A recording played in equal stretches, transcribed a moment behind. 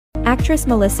Actress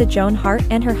Melissa Joan Hart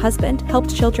and her husband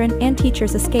helped children and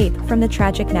teachers escape from the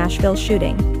tragic Nashville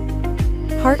shooting.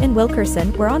 Hart and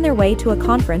Wilkerson were on their way to a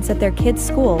conference at their kids'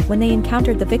 school when they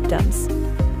encountered the victims.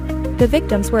 The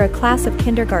victims were a class of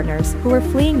kindergartners who were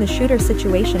fleeing the shooter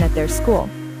situation at their school.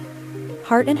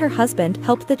 Hart and her husband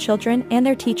helped the children and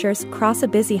their teachers cross a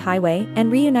busy highway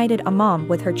and reunited a mom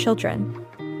with her children.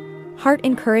 Hart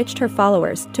encouraged her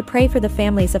followers to pray for the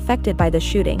families affected by the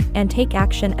shooting and take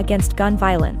action against gun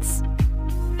violence.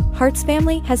 Hart's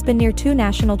family has been near two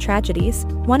national tragedies,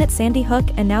 one at Sandy Hook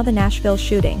and now the Nashville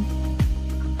shooting.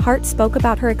 Hart spoke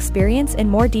about her experience in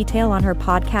more detail on her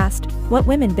podcast, What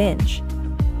Women Binge.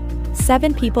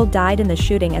 7 people died in the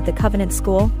shooting at the Covenant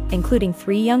School, including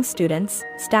 3 young students,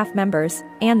 staff members,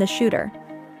 and the shooter.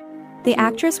 The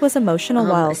actress was emotional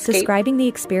while describing the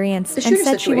experience and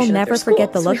said she will never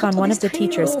forget the look on one of the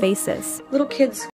teachers' faces. Little kids